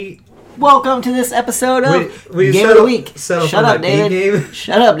Welcome to this episode of Game of the Week. Shut up, David.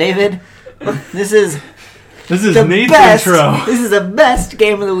 Shut up, David. This is the Nate's best intro. This is the best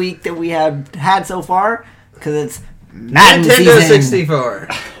Game of the Week that we have had so far because it's Madden Nintendo season. 64.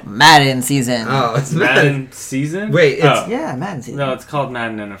 Madden season. Oh, it's Madden season? Wait, it's Yeah, Madden season. No, it's called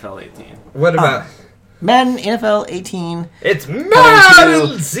Madden NFL 18. What about? Madden NFL 18 It's Madden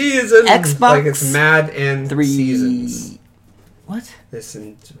to season. Xbox like it's Mad and 3. seasons. What? It's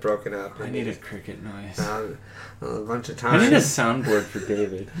broken up. I need a cricket noise. a bunch of I need a times. soundboard for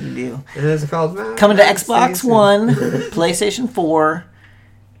David. You do. And it's called Mad. Coming to Xbox season. One, PlayStation 4,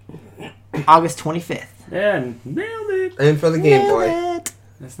 August 25th. Yeah, nailed it. And for the Game Boy. Nailed it.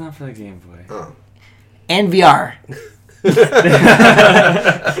 That's not for the Game Boy. Oh. And VR.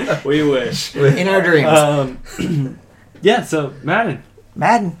 We wish. In our dreams. Yeah, so Madden.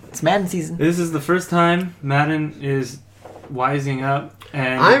 Madden. It's Madden season. This is the first time Madden is wising up,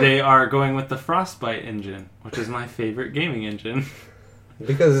 and I'm- they are going with the Frostbite engine, which is my favorite gaming engine.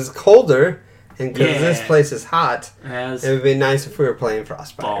 Because it's colder, and because this Yeah. place is hot, As it would be nice if we were playing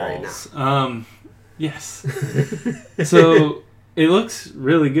Frostbite right now. balls. Yes. So it looks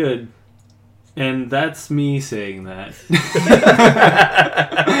really good, and that's me saying that.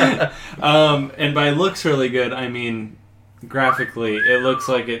 And by looks really good, I mean graphically, it looks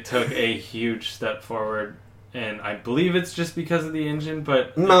like it took a huge step forward. And I believe it's just because of the engine,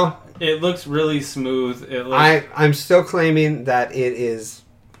 but No. it looks really smooth. It looks, I'm still claiming that it is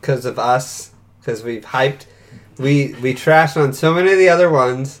because of us, because we've hyped. We trashed on so many of the other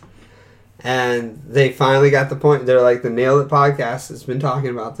ones, and they finally got the point. They're like, the Nail It podcast has been talking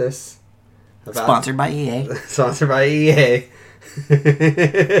about this. Sponsored by EA. Sponsored by EA.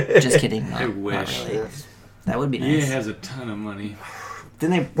 Just kidding. No, I wish. Not really. Yes. That would be EA nice. has a ton of money. Then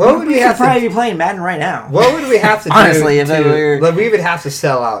they What would we have to- probably be playing Madden right now. What would we have to do? Honestly, if they were- like, we would have to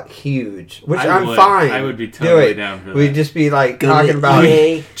sell out huge, which I I'm would. fine. I would be Do totally it. down for that. We'd just be like Go talking to about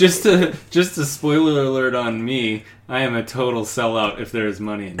EA. Just a spoiler alert on me. I am a total sellout if there is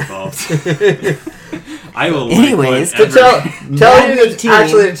money involved. I will. Anyways, To tell you Madden the, 18.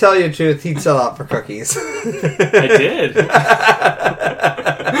 actually, to tell you the truth, he'd sell out for cookies. I did.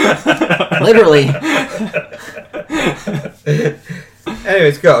 Literally.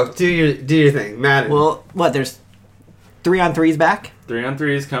 Anyways, go do your thing, Madden. Well, what? There's 3-on-3s back.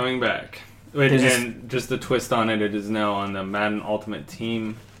 3-on-3 is coming back. Wait, There's and just a twist on it, it is now on the Madden Ultimate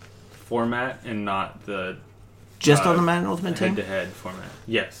Team format and not the Just on the Madden Ultimate Team. head-to-head format.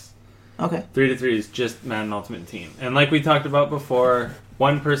 Yes. Okay. 3-3 is just Madden Ultimate Team. And like we talked about before,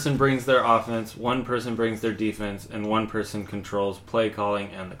 one person brings their offense, one person brings their defense, and one person controls play calling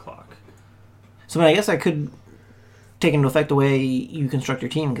and the clock. So I guess I could take into effect the way you construct your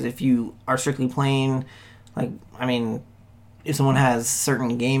team, because if you are strictly playing, like, I mean, if someone has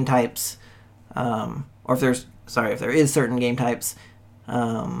certain game types, or if there is certain game types,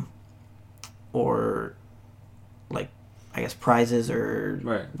 or like, I guess prizes or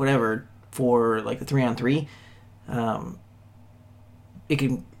Right. whatever for like the 3-on-3, it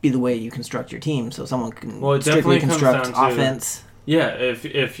can be the way you construct your team. So someone can Well, it strictly definitely comes construct down to- offense. Yeah,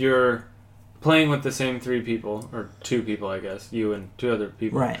 if you're playing with the same three people, or two people, I guess, you and two other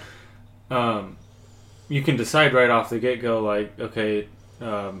people, Right. You can decide right off the get-go, like, okay,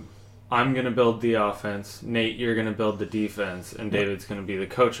 I'm going to build the offense, Nate, you're going to build the defense, and David's going to be the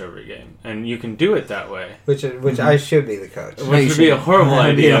coach every game. And you can do it that way. which I should be the coach. you Which would be a should. horrible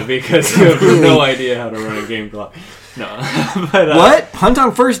idea Yeah. because you have no idea how to run a game clock. No. But, What? Punt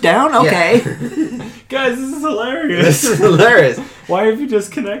on first down? Okay. guys, this is hilarious. This is hilarious. Why have you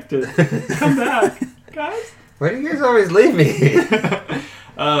disconnected? Come back, guys. Why do you guys always leave me?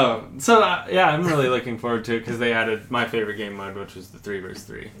 Yeah, I'm really looking forward to it because they added my favorite game mode, which was the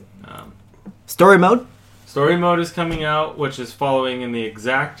 3v3. Story mode? Story mode is coming out, which is following in the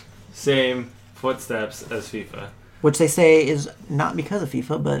exact same footsteps as FIFA. Which they say is not because of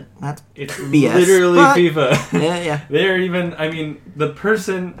FIFA, but that's It's BS, literally but- FIFA. yeah. They're even, I mean, the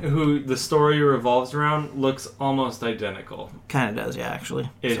person who the story revolves around looks almost identical. Kind of does, yeah, actually.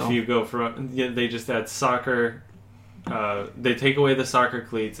 If So, you go from, yeah, they just add soccer, they take away the soccer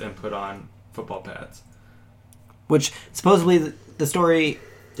cleats and put on football pads. which supposedly the story,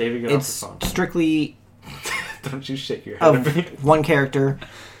 David, get off it's the phone. strictly Don't you shake your head of at me. one character,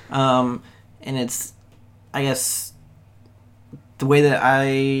 and it's, I guess, the way that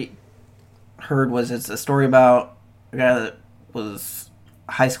I heard was it's a story about a guy that was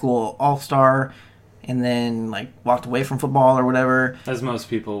a high school all-star and then like walked away from football or whatever. As most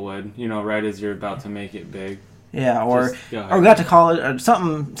people would, right as you're about to make it big. Yeah, or Just go ahead. or got to college or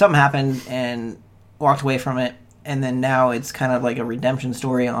something happened and walked away from it and then now it's kind of like a redemption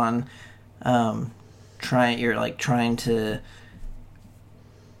story on trying to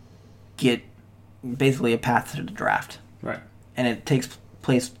get basically a path to the draft. Right. And it takes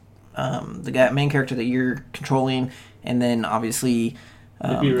place the main character that you're controlling, and then obviously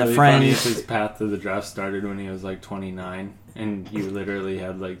It'd be really the friend. funny if his path to the draft started when he was like 29, and you literally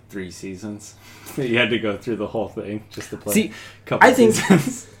had like 3 seasons. You had to go through the whole thing just to play. See, a couple I think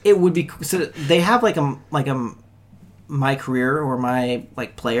seasons. it would be so. They have like a my career or my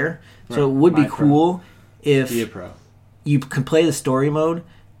like player. So Right. it would be My pro. cool if Be a pro. you can play the story mode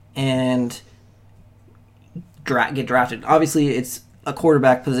and get drafted. Obviously, it's a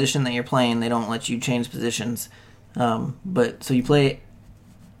quarterback position that you're playing. They don't let you change positions. But so you play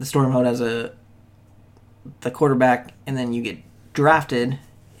the story mode as the quarterback, and then you get drafted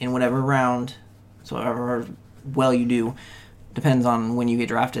in whatever round. So however well you do depends on when you get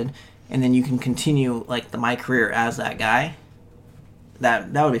drafted, and then you can continue like my career as that guy.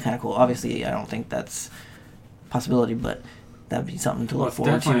 That would be kind of cool. Obviously, I don't think that's a possibility, but that'd be something to Well, look it's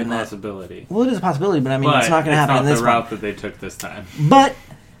forward to. definitely a In that. possibility. Well, it is a possibility, but I mean, it's not going to happen in this the one. route that they took this time. But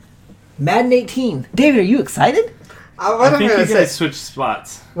Madden 18, David, are you excited? What I I'm think gonna you say. guys switched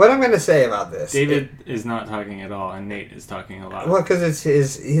spots. What I'm gonna say about this. David is not talking at all, and Nate is talking a lot. Well, because it's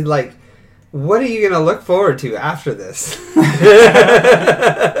he like. What are you gonna look forward to after this?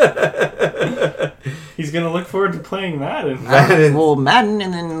 He's gonna look forward to playing Madden. Madden. Well, Madden,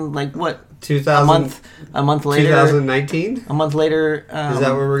 and then like what? 2000, A month later. 2019? A month later. Is that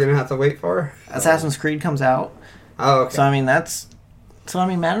what we're gonna have to wait for? Assassin's Creed comes out. Oh, okay. So I mean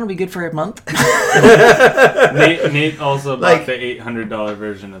Madden will be good for a month. Nate also bought the $800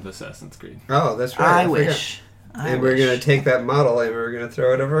 version of Assassin's Creed. Oh, that's right. I forgot. wish. And we're gonna take that model and we're gonna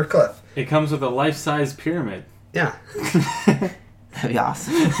throw it over a cliff. It comes with a life-size pyramid. Yeah. That'd be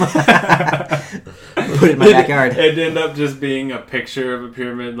awesome. Put it in my backyard. It'd end up just being a picture of a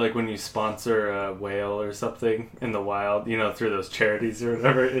pyramid, like when you sponsor a whale or something in the wild, through those charities or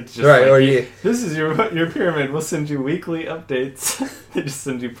whatever. It's just Right, like, or you- this is your pyramid. We'll send you weekly updates. They just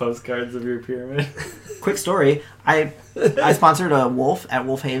send you postcards of your pyramid. Quick story. I sponsored a wolf at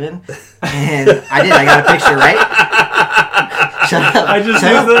Wolf Haven, and I got a picture, right? Shut up. I just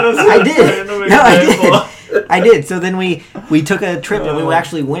Shut used up. that as a I did. random No, I example. did. I did. So then we took a trip, and we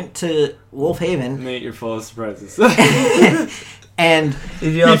actually went to Wolf Haven, Nate, you're full of surprises. and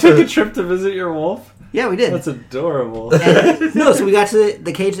Did You took a trip to visit your wolf? yeah, we did. That's adorable. No, so we got to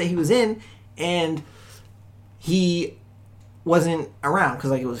the cage that he was in, and he wasn't around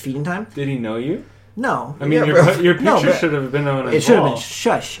because it was feeding time. Did he know you? No, I mean, Yeah, your but- picture No, but- should have been on his it should have wall. been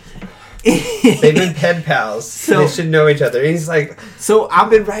shush. They've been pen pals. So- they should know each other. And he's like, So I've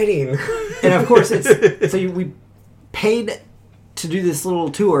been writing. and of course we paid to do this little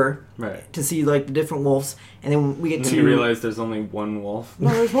tour Right. to see the different wolves, and then we get And to then you realize there's only one wolf. no,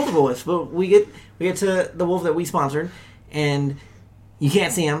 there's multiple wolves, but we get to the wolf that we sponsored, and you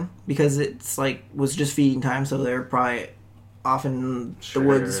can't see him because it's was just feeding time, so they're probably off in the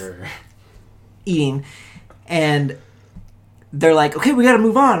woods Sure. eating, and they're like, okay, we got to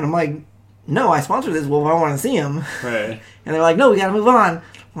move on. And I'm like, no, I sponsored this wolf. I want to see him. Right. And they're like, no, we got to move on. I'm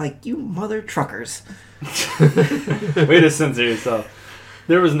like, you mother truckers. Way to censor yourself.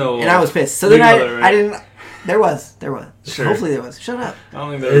 There was no wolf. And I was pissed. So You then know that, right? I didn't. There was. Sure. Hopefully there was. Shut up. I don't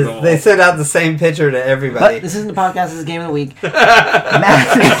think there was a wolf. They sent out the same picture to everybody. But this isn't the podcast. This is Game of the Week.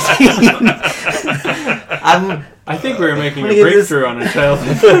 Madden 18. I think we were making a I'm gonna give this- breakthrough on a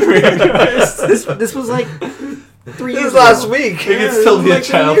childhood memory, guys. This was 3 This years was last ago. week. It could Yeah, still it be was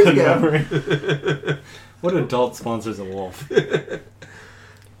a like 3 years childhood ago. memory. What adult sponsors a wolf?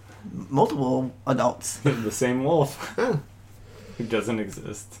 Multiple adults. The same wolf. Who doesn't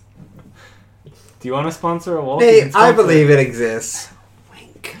exist. Do you want to sponsor a wolf? You Hey, can I sponsor believe it exists.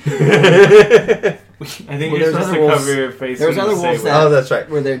 Wink. I think Well, you're there's supposed other to wolves- cover your face. there's when you other say wolves wolf. that- Oh, that's right.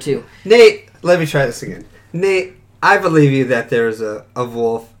 We're there too. Nate, let me try this again. Nate, I believe you that there's a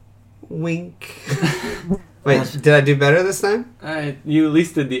wolf. Wink. Wait, did I do better this time? You at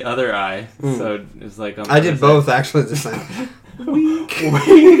least did the other eye, so it's like on the I other did side. both actually this time. Wink.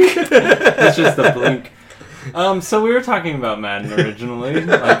 It's just a blink. So we were talking about Madden originally.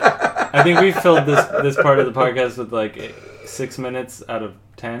 I think we filled this part of the podcast with 6 minutes out of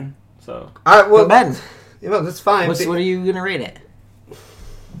 10. So Well, Well, Madden, that's fine. what are you gonna rate it?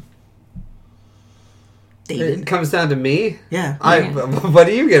 It David. comes down to me. Yeah. What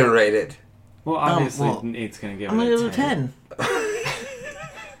are you gonna rate it? well, obviously well, Nate's gonna give I'm gonna it give a it a 10.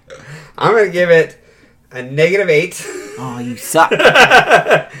 I'm gonna give it a -8, Oh, you suck.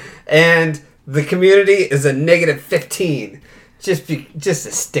 and the community is a -15 just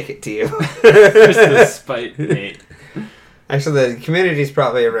to stick it to you. Just to spite Nate. Actually, the community's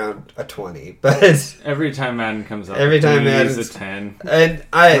probably around a 20, but Every time Madden comes up, Every time Madden's Madden's- a 10.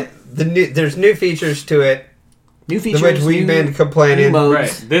 and there's new features to it, New features, which we've been new complaining. modes,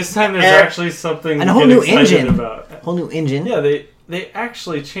 Right. This time there's And- actually something and to a whole get new excited engine. about. whole new engine. Yeah, they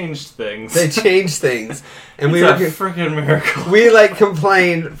actually changed things. They changed things, and It's we a were freaking miracle. we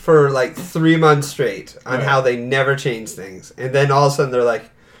complained for 3 months straight on Right. how they never change things, and then all of a sudden they're like,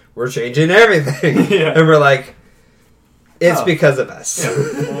 "We're changing everything," Yeah. and we're like, "It's Oh. because of us." Yeah.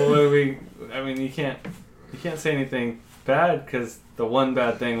 Well, what do you can't say anything bad because the one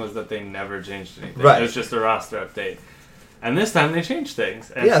bad thing was that they never changed anything. Right. It was just a roster update. And this time they changed things.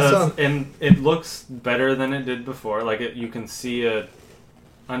 And Yeah, and it looks better than it did before. You can see a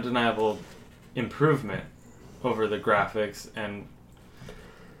undeniable improvement over the graphics and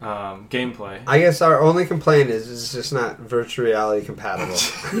gameplay. I guess our only complaint is it's just not virtual reality compatible.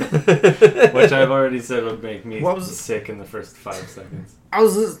 Which I've already said would make me What was- sick in the first 5 seconds. I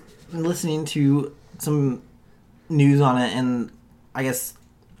was listening to some news on it, and I guess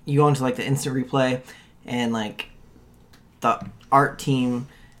you go into the instant replay, and the art team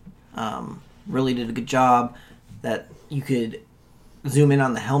really did a good job that you could zoom in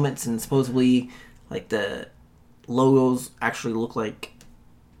on the helmets, and supposedly the logos actually look like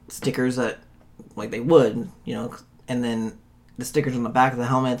stickers that they would, and then the stickers on the back of the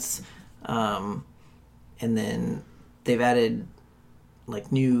helmets, and then they've added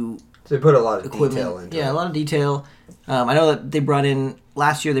new They put a lot of equipment. detail into Yeah, it. a lot of detail. I know that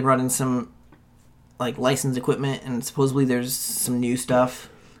last year they brought in some licensed equipment, and supposedly there's some new stuff.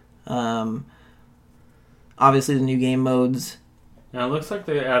 Obviously the new game modes. Now it looks like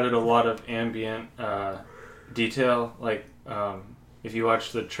they added a lot of ambient detail. If you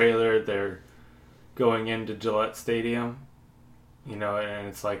watch the trailer, they're going into Gillette Stadium, and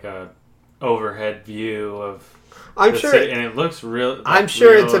it's like a overhead view of. I'm the sure. city, and it looks real. I'm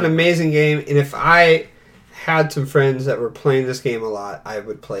sure it's an amazing game, and if I had some friends that were playing this game a lot, I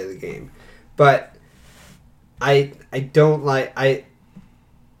would play the game. But I don't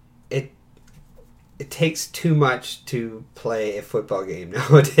it takes too much to play a football game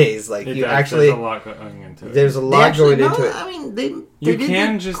nowadays. There's a lot going into it. there's a lot going into it. I mean, they You did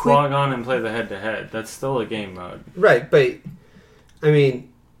can the just quick- log on and play the head-to-head. That's still a game mode. Right, but I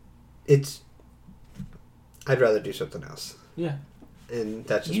mean, I'd rather do something else, Yeah. and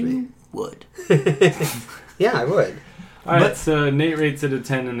that's just You would. me. Yeah, I would. All right, But- so Nate rates it a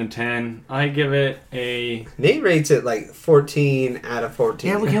 10 and a 10. I give it a... Nate rates it 14 out of 14.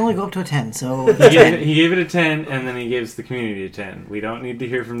 Yeah, we can only go up to a 10, so He gave it a 10, and then he gives the community a 10. We don't need to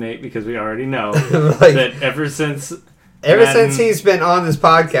hear from Nate because we already know that ever since Madden- he's been on this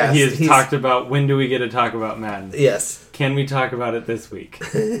podcast, he has he's talked about when do we get to talk about Madden. Yes, Can we talk about it this week?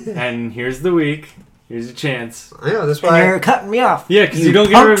 And here's the week. Here's your chance. I know. That's and why. you're cutting me off. Yeah, because you don't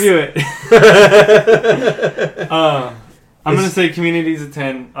get to punks. review it. I'm going to say community's a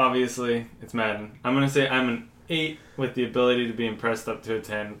 10, obviously. It's Madden. I'm going to say I'm an 8 with the ability to be impressed up to a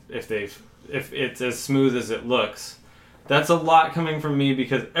 10 if it's as smooth as it looks. That's a lot coming from me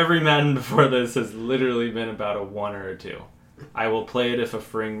because every Madden before this has literally been about a 1 or a 2. I will play it if a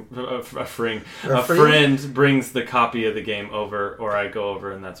friend brings the copy of the game over, or I go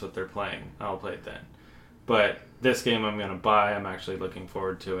over and that's what they're playing. I'll play it then. But this game I'm going to buy. I'm actually looking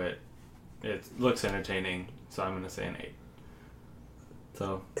forward to it. It looks entertaining, so I'm going to say an 8.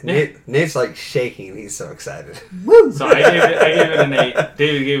 So Nate's shaking. He's so excited. Woo! So I gave it an 8.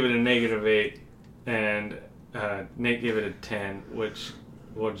 David gave it a -8, and Nate gave it a 10, which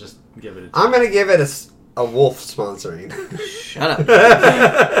we'll just give it a 10. I'm gonna give it a wolf sponsoring. Shut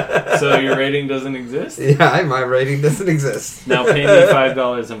up. So your rating doesn't exist? Yeah, my rating doesn't exist. Now pay me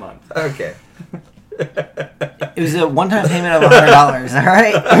 $5 a month. Okay. It was a one-time payment of $100, all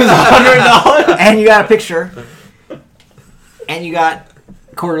right? It was $100, and you got a picture, and you got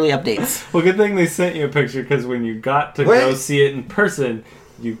quarterly updates. Well, good thing they sent you a picture because when you got to go see it in person,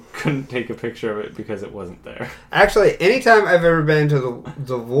 you couldn't take a picture of it because it wasn't there. Actually, anytime I've ever been to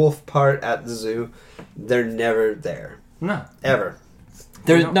the wolf part at the zoo, they're never there. No. Ever.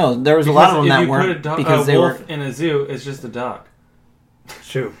 There was a lot of them that weren't if you put because a they wolf were. in a zoo, it's just a dog.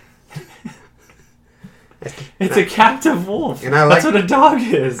 True. It's a captive wolf. And I That's like- what a dog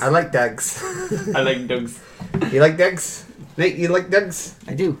is. I like dogs. I like dogs. You like dogs? Nate, you like dogs?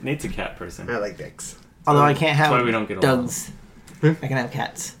 I do. Nate's a cat person. I like dogs. Although I can't have That's why we don't get along. dogs. Hmm? I can have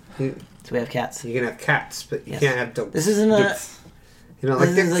cats. You, So we have cats. you can have cats, but you Yes. can't have dogs. This isn't a. Dogs. You don't like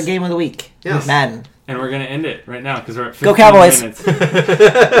This is dogs? a game of the week. Yes. Madden. And we're going to end it right now because we're at 15 Go Cowboys. minutes.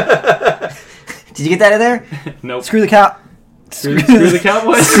 Did you get that in there? Nope. Screw the cow. Screw the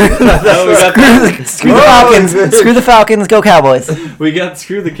Cowboys. Screw the Falcons. Screw the Falcons. Go Cowboys. We got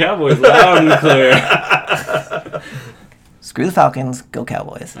screw the Cowboys loud and clear. Screw the Falcons. Go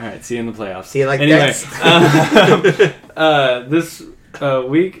Cowboys. All right, see you in the playoffs. See you like anyway, that. This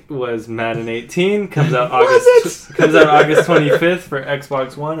week was Madden 18. Comes out August 25th for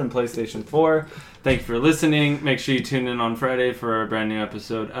Xbox One and PlayStation 4. Thank you for listening. Make sure you tune in on Friday for our brand new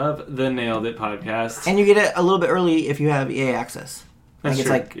episode of the Nailed It podcast. And you get it a little bit early if you have EA access. That's it's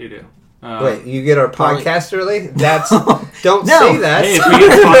true. like You do. Wait, you get our podcast early? That's don't No. say that. Hey, if we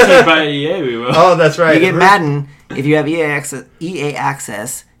get sponsored by EA, we will. Oh, that's right. you get Madden if you have EA access.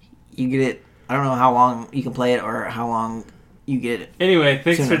 You get it. I don't know how long you can play it or how long you get it. Anyway,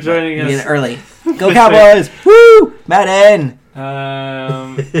 thanks sooner, for joining but us. You get it early. Go Cowboys! Woo! Madden!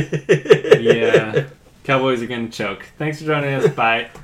 Yeah. Cowboys are going to choke. Thanks for joining us. Bye.